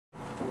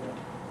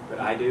but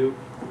I do,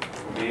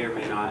 may or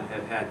may not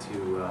have had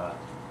to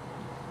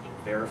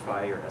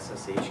verify your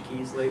SSH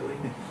keys lately.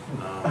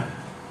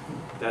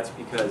 That's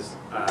because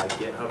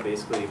GitHub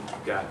basically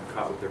got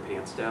caught with their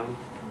pants down.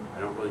 I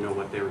don't really know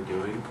what they were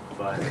doing,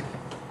 but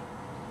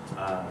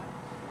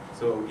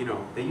so you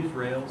know, they use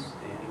Rails,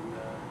 and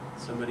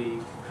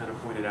somebody kind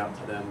of pointed out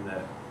to them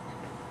that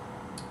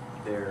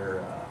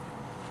their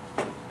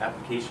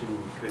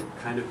application could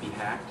kind of be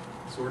hacked,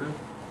 sort of.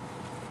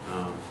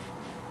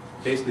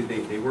 Basically,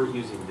 they weren't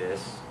using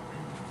this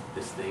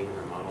thing in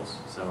their models.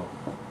 So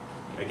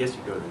I guess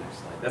you go to the next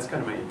slide. That's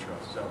kind of my intro.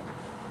 So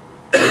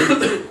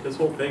this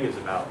whole thing is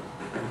about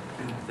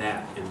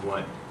that and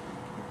what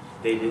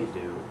they didn't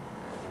do,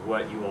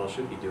 what you all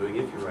should be doing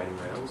if you're writing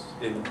Rails.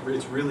 And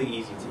it's really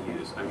easy to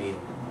use. I mean,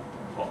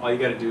 all you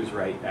got to do is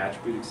write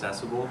attribute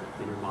accessible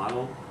in your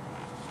model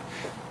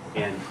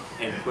and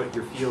put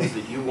your fields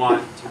that you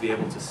want to be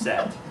able to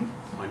set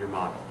on your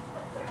model.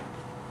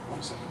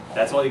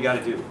 That's all you got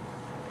to do.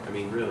 I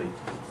mean, really.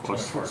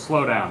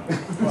 Slow down.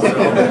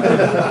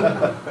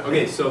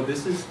 Okay, so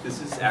this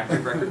is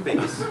active record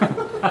base,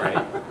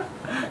 right?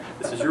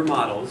 This is your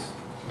models.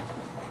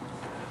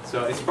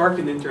 So it sparked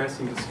an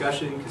interesting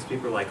discussion because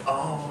people are like,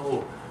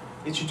 oh,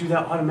 it should do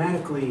that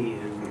automatically,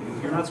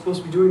 and you're not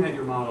supposed to be doing that in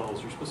your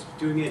models. You're supposed to be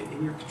doing it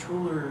in your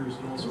controllers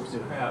and all sorts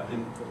of crap.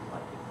 And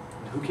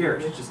who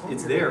cares?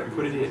 It's there.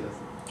 Put it in.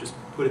 Just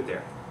put it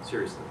there.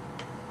 Seriously,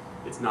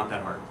 it's not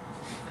that hard.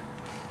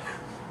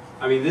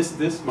 I mean,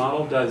 this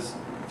model does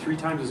 3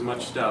 times as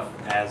much stuff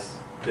as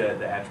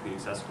the attribute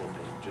accessible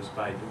thing, just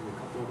by doing a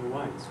couple other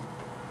lines.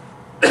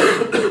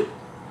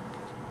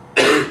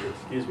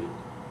 Excuse me.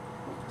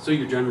 So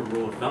your general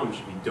rule of thumb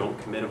should be don't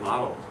commit a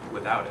model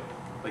without it.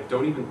 Like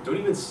don't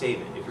even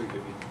save it. If you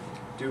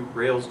do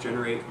Rails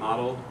generate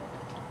model,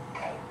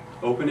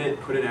 open it,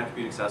 put an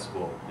attribute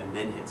accessible, and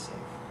then hit save.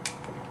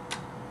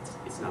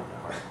 It's not that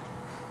hard.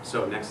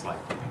 So next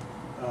slide.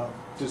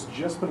 Does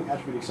just putting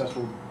attribute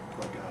accessible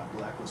like a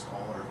blacklist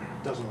all, or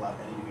doesn't allow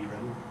any to be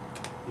written?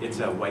 It's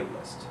a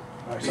whitelist.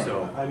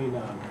 So I mean,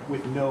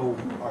 with no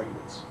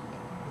arguments.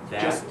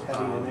 That, just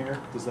having it in there,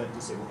 does that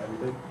disable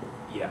everything?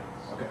 Yeah.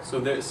 Okay. So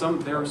there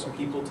are some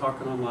people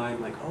talking online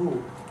like,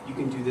 oh, you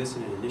can do this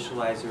in an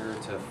initializer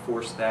to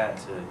force that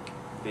to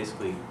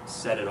basically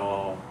set it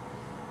all.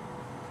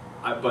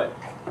 But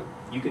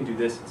you can do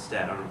this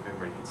instead. I don't know if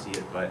everybody can see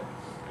it, but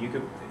you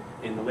could,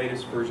 in the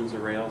latest versions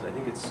of Rails, I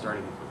think it's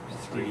starting with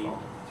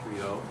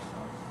 3.0.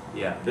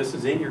 Yeah, this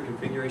is in your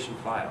configuration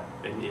file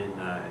in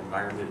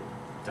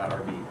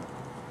environment.rb.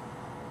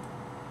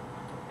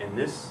 And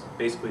this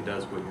basically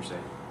does what you're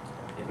saying.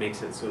 It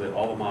makes it so that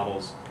all the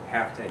models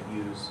have to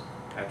use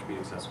attribute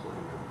accessible in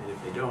them. And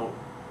if they don't,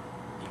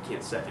 you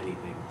can't set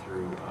anything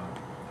through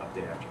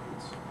update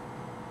attributes.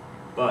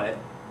 But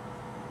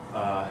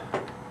I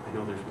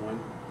know there's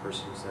one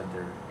person who said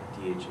they're a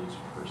DHH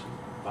person,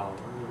 follower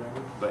or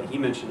whatever. But he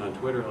mentioned on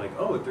Twitter, like,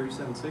 oh, at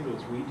 37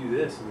 signals, we do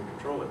this in the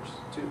controllers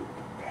too.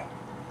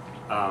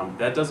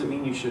 That doesn't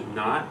mean you should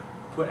not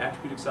put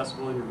attribute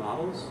accessible in your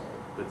models,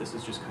 but this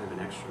is just kind of an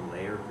extra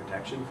layer of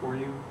protection for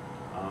you.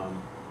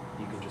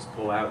 You can just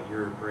pull out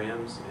your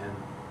params, and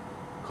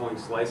calling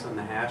slice on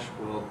the hash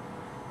will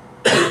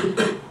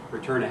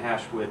return a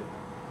hash with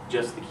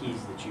just the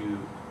keys that you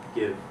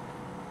give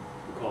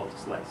the call to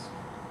slice.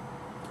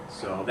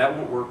 So that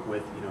won't work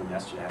with, you know,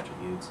 nested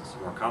attributes and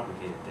some more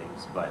complicated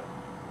things, but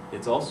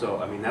it's also,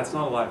 I mean, that's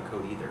not a lot of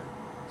code either.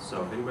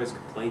 So if anybody's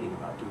complaining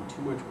about doing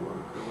too much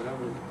work or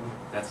whatever,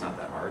 that's not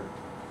that hard.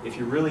 If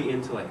you're really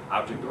into like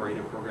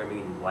object-oriented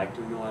programming and you like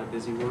doing a lot of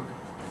busy work,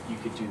 you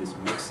could do this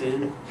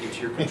mix-in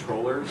into your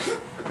controllers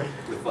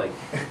with like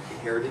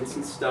inheritance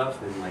and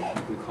stuff, and like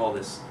you can call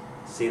this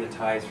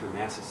sanitize for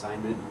mass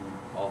assignment and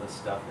all this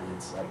stuff, and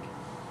it's like,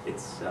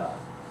 it's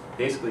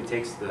basically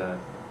takes the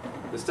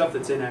stuff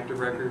that's in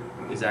Active Record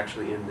is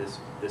actually in this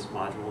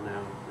module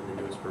now in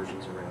the newest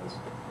versions of Rails.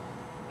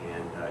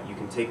 And you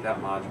can take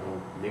that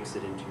module, mix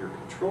it into your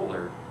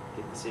controller,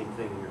 get the same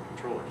thing in your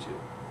controller too.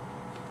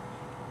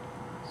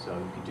 So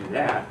you can do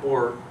that,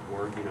 or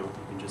you know,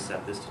 you can just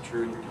set this to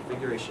true in your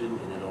configuration,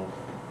 and it'll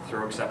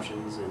throw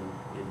exceptions and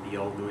be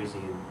all noisy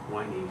and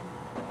whiny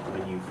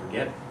when you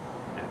forget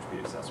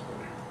attribute accessible.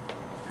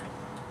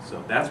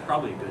 So that's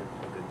probably a good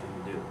thing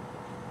to do.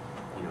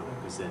 You know,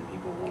 because then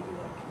people won't be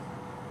like,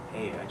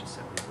 hey, I just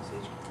set my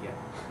SSH. Yeah.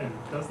 And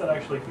does that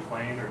actually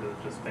complain, or does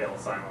it just fail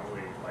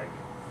silently? Like,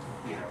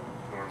 you know,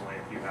 normally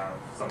if you have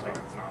something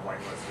that's not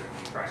whitelisted and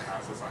you try and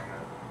mass assign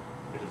it,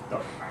 it just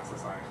doesn't mass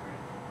assign, right?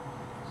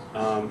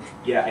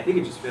 Yeah, I think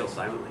it just fails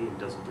silently and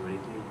doesn't do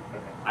anything.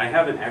 Okay. I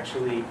haven't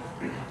actually,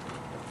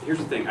 here's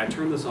the thing, I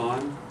turned this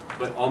on,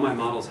 but all my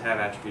models have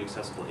attribute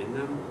accessible in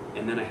them,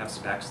 and then I have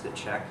specs that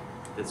check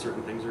that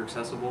certain things are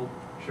accessible.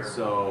 Sure.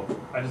 So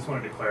I just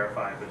wanted to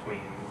clarify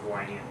between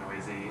whiny and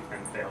noisy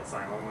and fail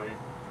silently.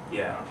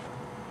 yeah.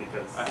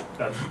 Because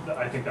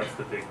I think that's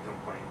the big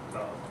complaint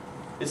about.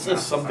 It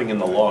says something in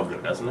the log,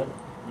 though, doesn't it?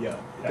 Yeah,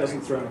 it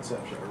doesn't throw an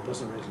exception, or it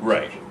doesn't raise an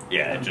Right. exception.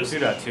 Yeah, it just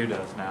 2.2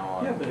 does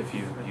now if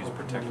you use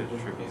protected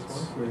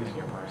attributes in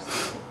your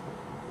parse.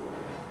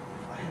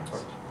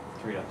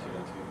 3.2.2.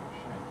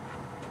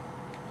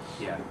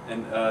 Yeah,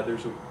 and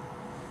there's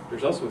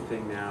also a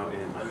thing now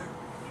in,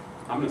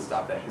 I'm gonna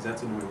stop that because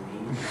that's annoying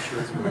me. I'm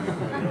sure it's annoying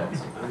everybody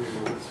else. I don't even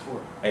know what it's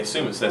for. I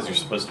assume it says you're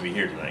supposed to be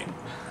here tonight.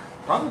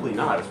 Probably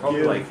not. It's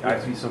probably like I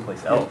have to be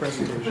someplace Yeah, else.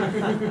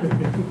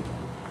 presentation.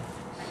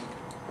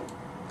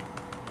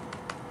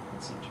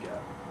 Let's see what you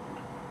got.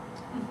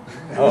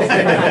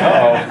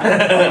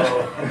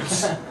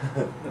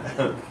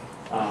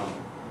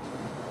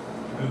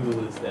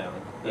 Google is down.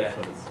 Yeah. That's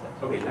what it's.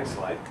 Okay, next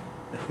slide.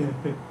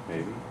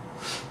 Maybe.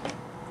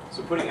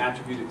 So putting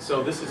attribute,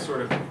 so this is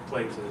sort of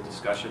playing to the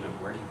discussion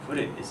of where do you put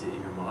it? Is it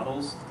in your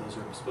models? Those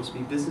are supposed to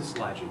be business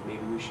logic.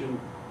 Maybe we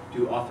shouldn't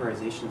do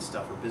authorization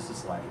stuff for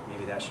business logic.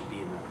 Maybe that should be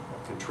in the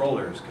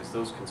controllers because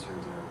those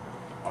concerns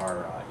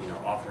are you know,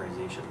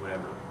 authorization,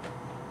 whatever.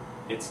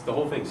 It's the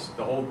whole thing.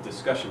 The whole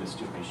discussion is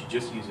stupid. You should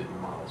just use it in the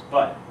models.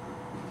 But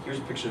here's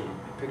a picture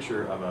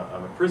of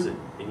a prison,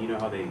 and you know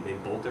how they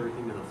bolt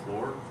everything to the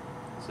floor.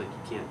 It's like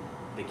the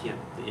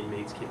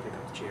inmates can't pick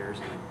up the chairs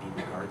and like beat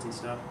the guards and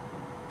stuff.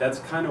 That's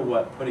kind of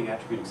what putting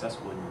attribute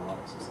accessible in your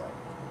models is like.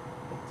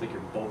 It's like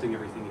you're bolting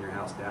everything in your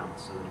house down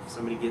so that if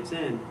somebody gets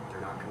in,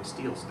 they're not going to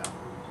steal stuff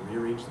or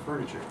rearrange the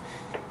furniture.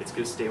 It's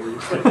going to stay where you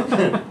put it,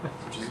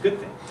 which is a good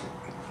thing.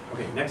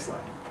 Okay, next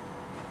slide.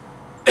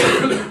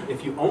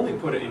 If you only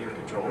put it in your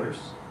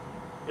controllers,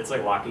 it's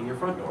like locking your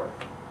front door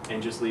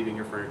and just leaving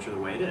your furniture the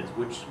way it is,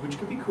 which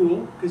can be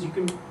cool because you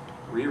can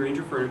rearrange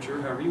your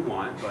furniture however you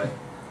want, but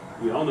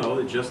we all know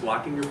that just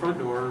locking your front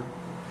door,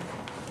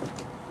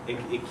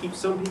 it keeps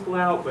some people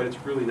out, but it's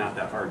really not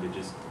that hard to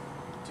just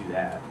do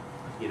that,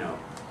 you know,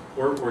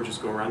 or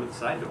just go around to the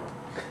side door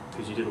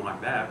because you didn't lock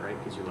that, right?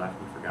 Because you left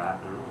and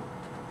forgot. I don't know.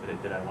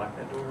 Did I lock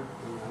that door?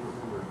 I don't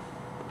remember.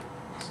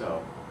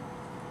 So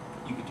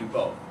you could do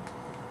both.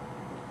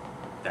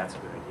 That's a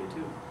good idea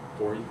too.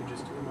 Or you could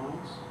just do the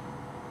models.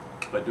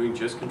 But doing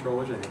just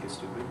controllers, I think, is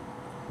stupid.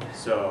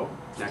 So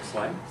next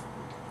slide.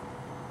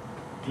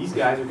 These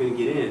guys are going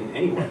to get in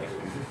anyway.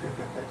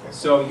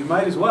 So you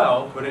might as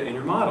well put it in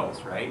your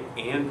models, right?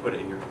 And put it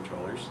in your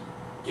controllers.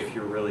 If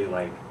you're really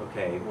like,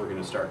 okay, we're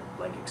going to start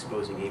like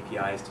exposing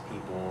APIs to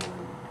people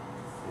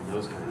and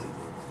those kinds of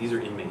things. These are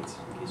inmates,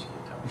 in case you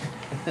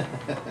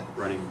can't tell.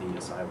 Running the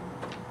asylum.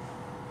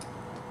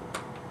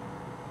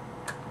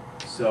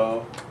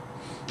 So,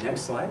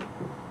 next slide.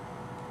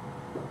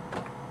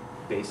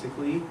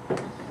 Basically,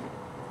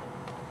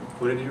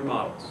 put it in your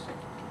models.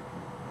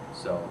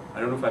 So, I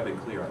don't know if I've been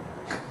clear on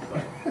that,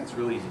 but it's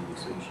really easy to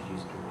use, so you should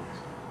use it in your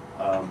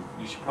models.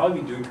 You should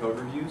probably be doing code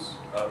reviews,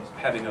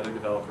 having other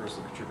developers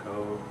look at your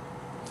code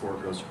before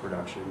it goes to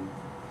production.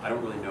 I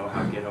don't really know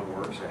how GitHub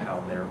works or how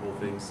their whole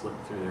thing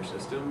slipped through their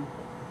system.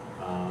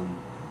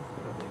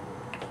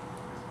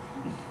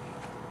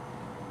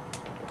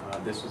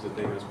 This was the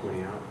thing I was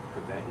pointing out.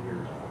 Put that in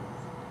your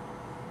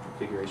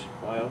configuration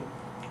file.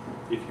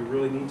 If you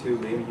really need to,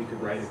 maybe you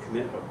could write a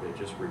commit hook that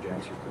just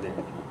rejects your commit if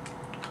you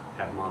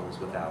have models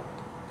without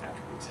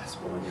attribute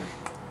accessible in here.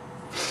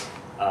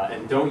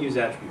 And don't use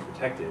attribute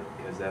protected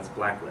because that's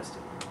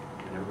blacklisting.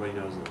 And everybody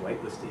knows that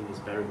whitelisting is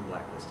better than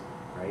blacklisting,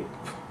 right?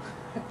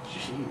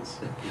 Jeez.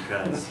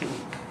 Because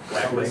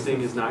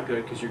blacklisting is not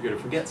good because you're going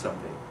to forget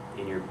something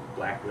in your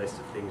blacklist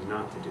of things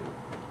not to do.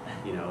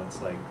 You know,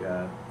 it's like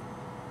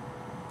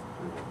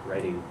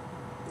writing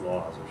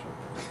laws or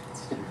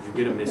something. You're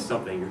going to miss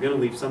something. You're going to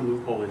leave some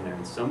loophole in there,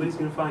 and somebody's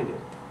going to find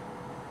it.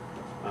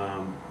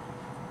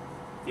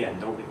 Yeah, and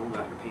don't leave them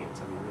without your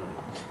pants. I mean, really,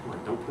 come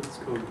on, don't put this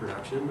code in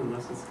production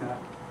unless it's got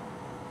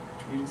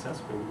attribute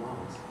accessible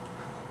models.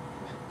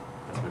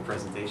 That's my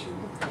presentation.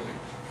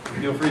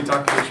 Feel free to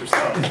talk to us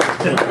yourself.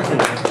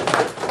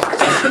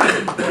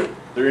 Are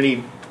there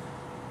any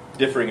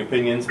differing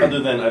opinions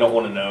other than I don't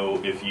want to know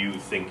if you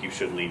think you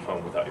should leave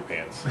home without your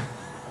pants?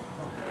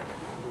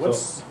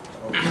 What's...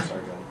 Oh,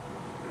 sorry,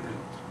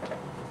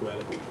 go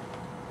ahead.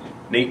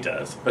 Nate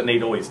does, but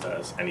Nate always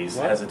does, and he's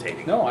What?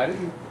 hesitating. No, I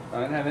didn't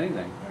have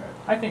anything.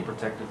 I think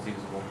protected's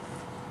usable.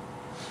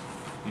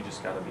 You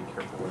just gotta be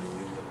careful where you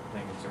use it, I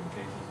think, in certain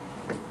cases.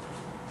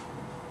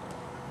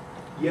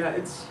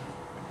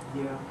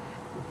 Yeah.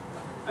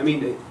 I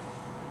mean,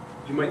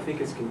 you might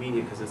think it's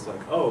convenient because it's like,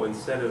 oh,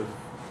 instead of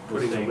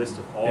putting a list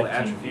of all 15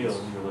 attributes,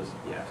 fields, you list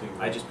yeah, two.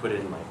 I just put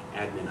in like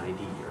admin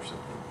ID or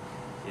something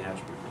in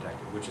attribute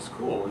protected, which is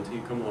cool until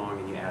you come along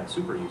and you add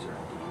super user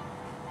ID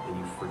and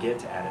you forget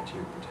to add it to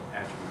your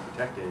attribute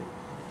protected,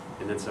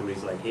 and then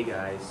somebody's like, hey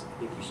guys, I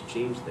think you should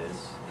change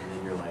this, and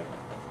then you're like,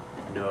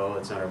 no,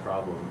 it's not our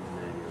problem, and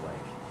then you're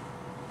like,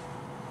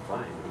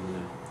 fine, I'm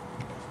gonna,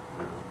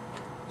 you know,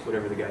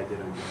 whatever the guy did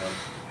on GitHub.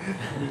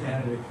 He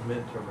added a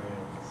commit to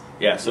Rails.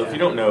 Yeah, so if you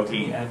don't know,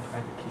 He added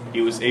private key.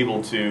 he was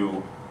able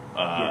to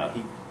Yeah,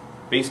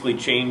 basically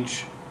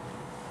change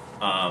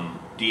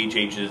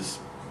DHH's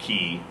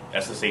key,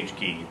 SSH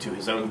key, to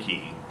his own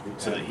key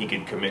so that he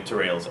could commit to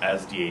Rails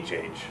as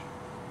DHH.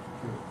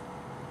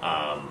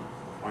 on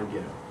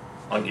GitHub.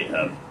 On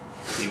GitHub.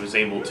 He was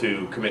able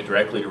to commit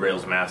directly to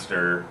Rails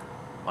master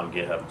on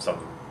GitHub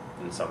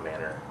in some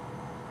manner.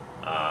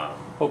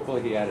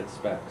 Hopefully he added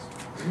specs.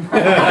 Like,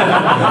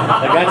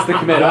 that's the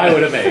commit I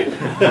would have made.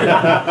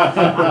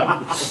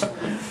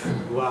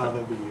 Wow,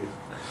 that'd be.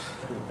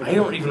 I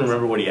don't even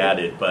remember what he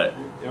added, but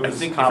It I was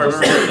think if I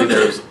remember correctly,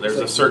 there's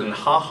a certain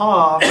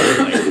ha-ha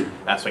like,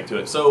 aspect to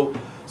it. So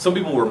some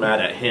people were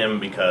mad at him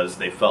because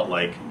they felt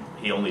like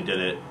he only did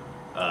it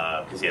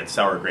because he had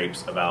sour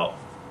grapes about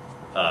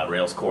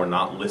Rails core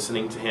not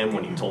listening to him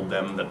when he told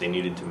them that they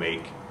needed to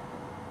make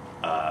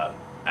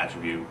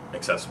attribute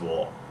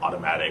accessible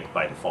automatic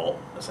by default,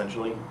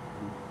 essentially.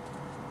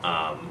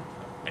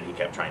 And he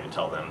kept trying to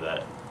tell them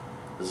that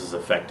this is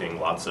affecting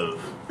lots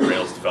of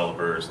Rails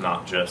developers,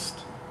 not just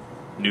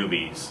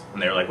newbies.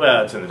 And they were like,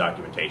 well, it's in the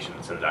documentation,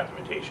 it's in the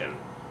documentation.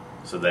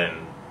 So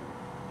then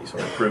he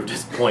sort of proved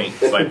his point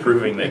by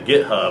proving that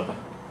GitHub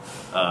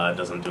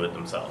doesn't do it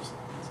themselves.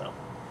 So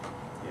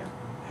Yeah.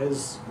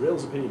 Has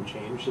Rails' opinion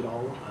changed at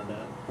all on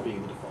that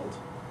being the default?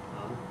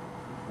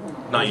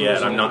 not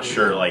yet. I'm not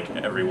sure like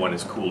everyone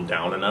is cooled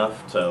down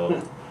enough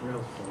to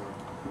Real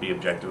be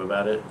objective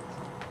about it.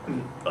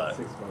 But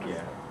 6 months.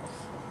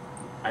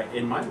 Yeah.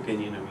 In my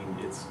opinion, I mean,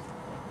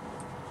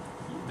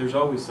 there's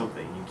always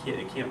something.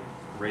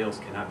 Rails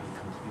cannot be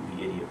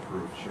completely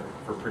idiot-proof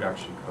for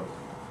production code.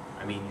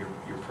 I mean,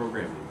 you're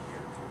programming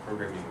here. You're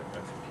programming a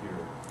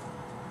computer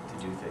to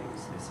do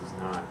things. This is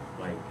not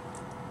like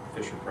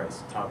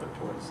Fisher-Price toddler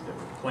toys that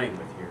we're playing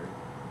with here.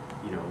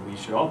 You know, we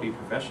should all be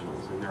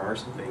professionals, and there are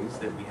some things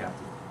that we have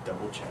to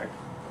double-check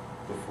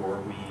before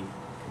we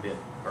commit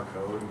our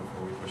code and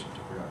before we push it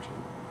to production.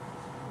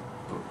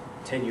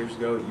 10 years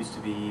ago, it used to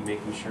be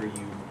making sure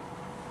you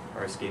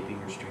are escaping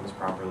your strings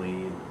properly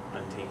and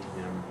untainting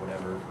them,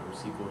 whatever, for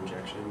SQL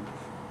injection.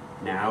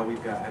 Now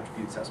we've got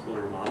attribute accessible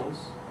in our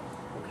models.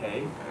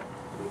 Okay,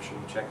 make sure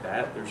you check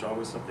that. There's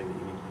always something that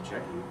you need to be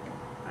checking.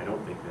 I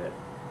don't think that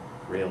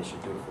Rails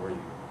should do it for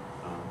you.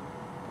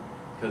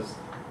 Because,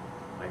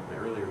 like my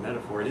earlier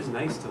metaphor, it is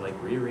nice to like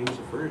rearrange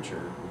the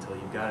furniture until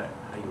you've got it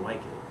how you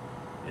like it,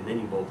 and then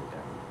you bolt it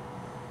down.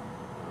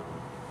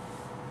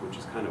 Which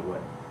is kind of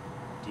what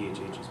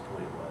DHH's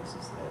point was,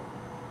 is that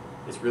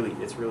it's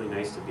really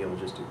nice to be able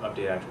just to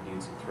update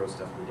attributes and throw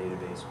stuff in the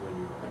database when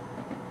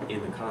you're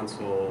in the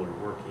console or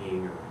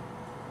working or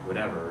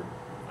whatever.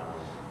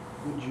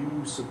 Would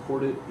you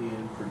support it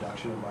in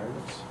production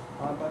environments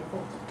by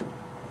default?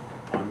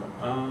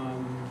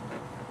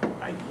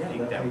 I think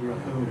That that way your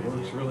would code be a good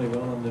works idea. really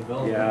well in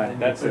development. Yeah, and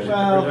that's you push a- it to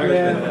Well, production,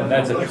 yeah. and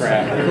That's a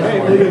trap. Hey,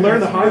 well, you learn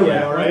the hard way,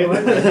 Yeah, all right?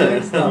 well,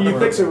 it's not You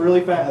fix it working.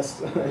 really fast.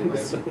 The other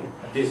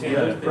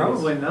Yeah, thing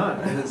probably is,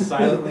 not, and it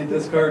silently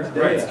discards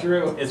data. Right. It's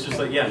true. it's just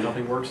like, yeah,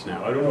 nothing works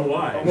now. I don't know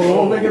why. Well,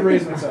 we'll make it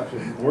raise an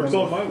exception. works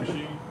on my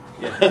machine.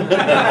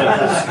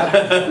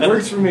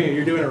 Works for me,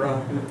 you're doing it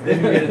wrong.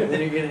 Then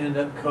you're gonna end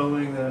up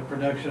combing the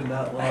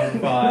production.log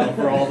file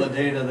for all the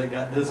data that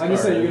got discarded. I'm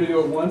just saying, you're gonna do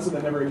it once and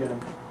then never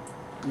again.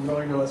 You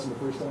learn your lesson the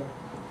first time.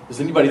 Does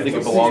anybody think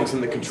it belongs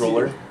in the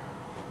controller?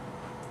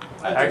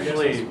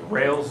 Actually,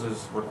 Rails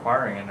is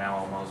requiring it now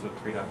almost with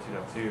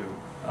 3.2.2.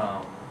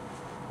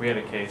 We had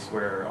a case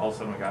where all of a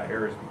sudden we got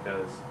errors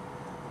because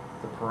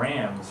the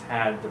params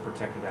had the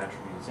protected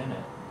attributes in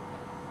it.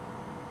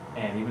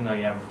 And even though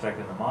you haven't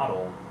protected the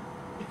model,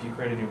 if you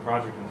create a new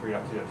project in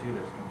 3.2.2,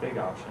 there's a config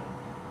option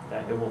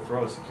that it will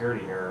throw a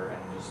security error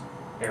and just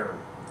error.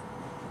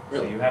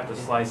 So you have to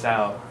slice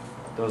out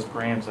those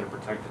params that are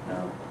protected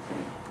now.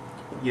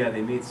 Yeah,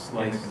 they made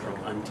slice control.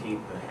 like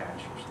untaint the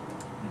hash or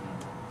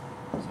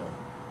something. So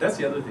that's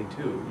the other thing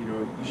too. You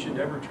know, you should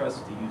never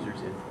trust the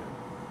user's input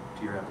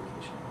to your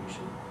application.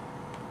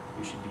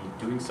 You should be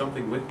doing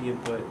something with the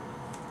input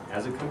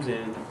as it comes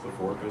in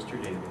before it goes to your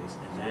database,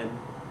 and then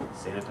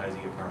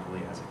sanitizing it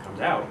properly as it comes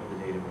out of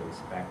the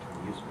database back to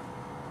the user.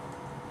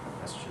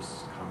 That's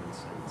just common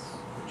sense,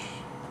 which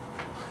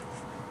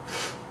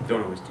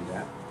don't always do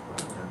that.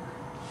 But whatever.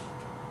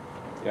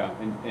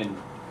 Yeah, and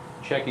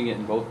checking it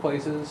in both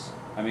places.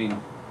 I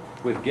mean,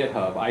 with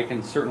GitHub, I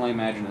can certainly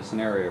imagine a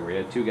scenario where you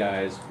had two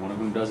guys, one of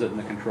whom does it in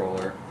the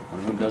controller,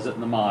 one of whom does it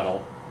in the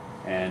model,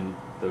 and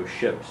those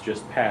ships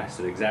just passed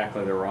at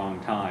exactly the wrong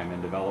time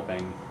in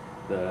developing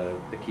the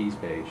keys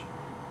page.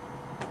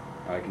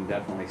 I can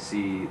definitely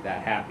see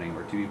that happening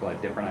where two people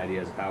had different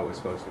ideas of how it was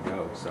supposed to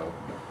go. So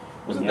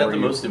Wasn't that the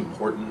most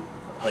important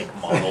like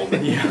model? the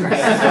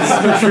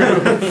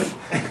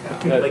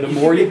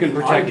more you can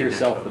protect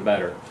yourself, the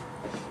better.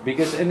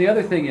 Because, and the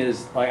other thing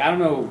is, like, I don't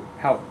know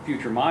how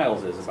Future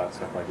Miles is about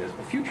stuff like this,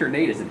 but Future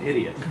Nate is an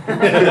idiot.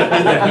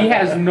 He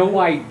has no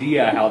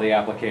idea how the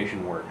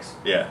application works.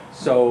 Yeah.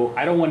 So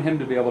I don't want him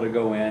to be able to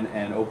go in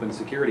and open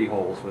security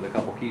holes with a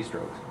couple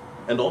keystrokes.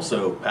 And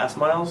also, Past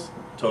Miles,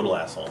 total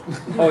asshole.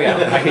 Oh yeah,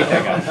 I hate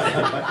that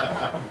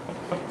guy.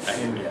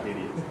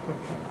 Idiot.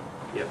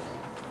 Yep.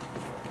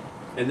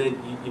 And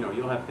then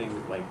you'll have things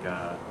like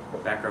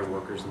background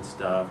workers and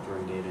stuff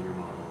throwing data in your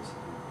models.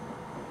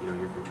 You know,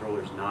 your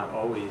controller's not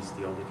always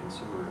the only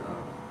consumer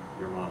of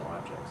your model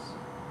objects.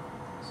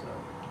 So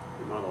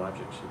your model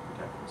objects should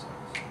protect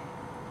themselves.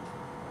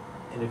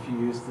 And if you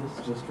use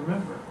this, just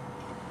remember,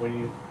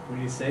 when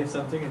you save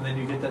something and then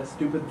you get that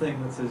stupid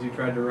thing that says you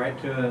tried to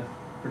write to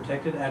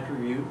protected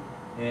attribute,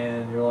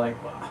 and you're like,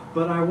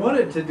 but I want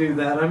it to do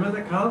that. I'm in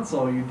the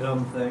console, you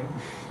dumb thing.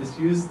 Just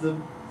use the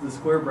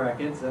square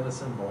brackets and a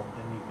symbol,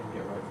 and you can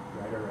get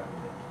right around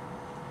it.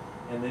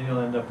 And then you'll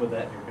end up with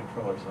that in your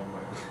controller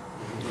somewhere.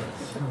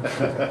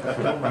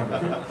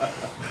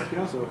 You can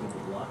also open up the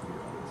block view on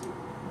it too.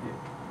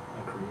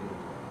 A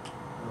creative way.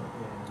 Oh,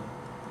 yeah.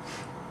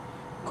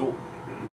 Cool.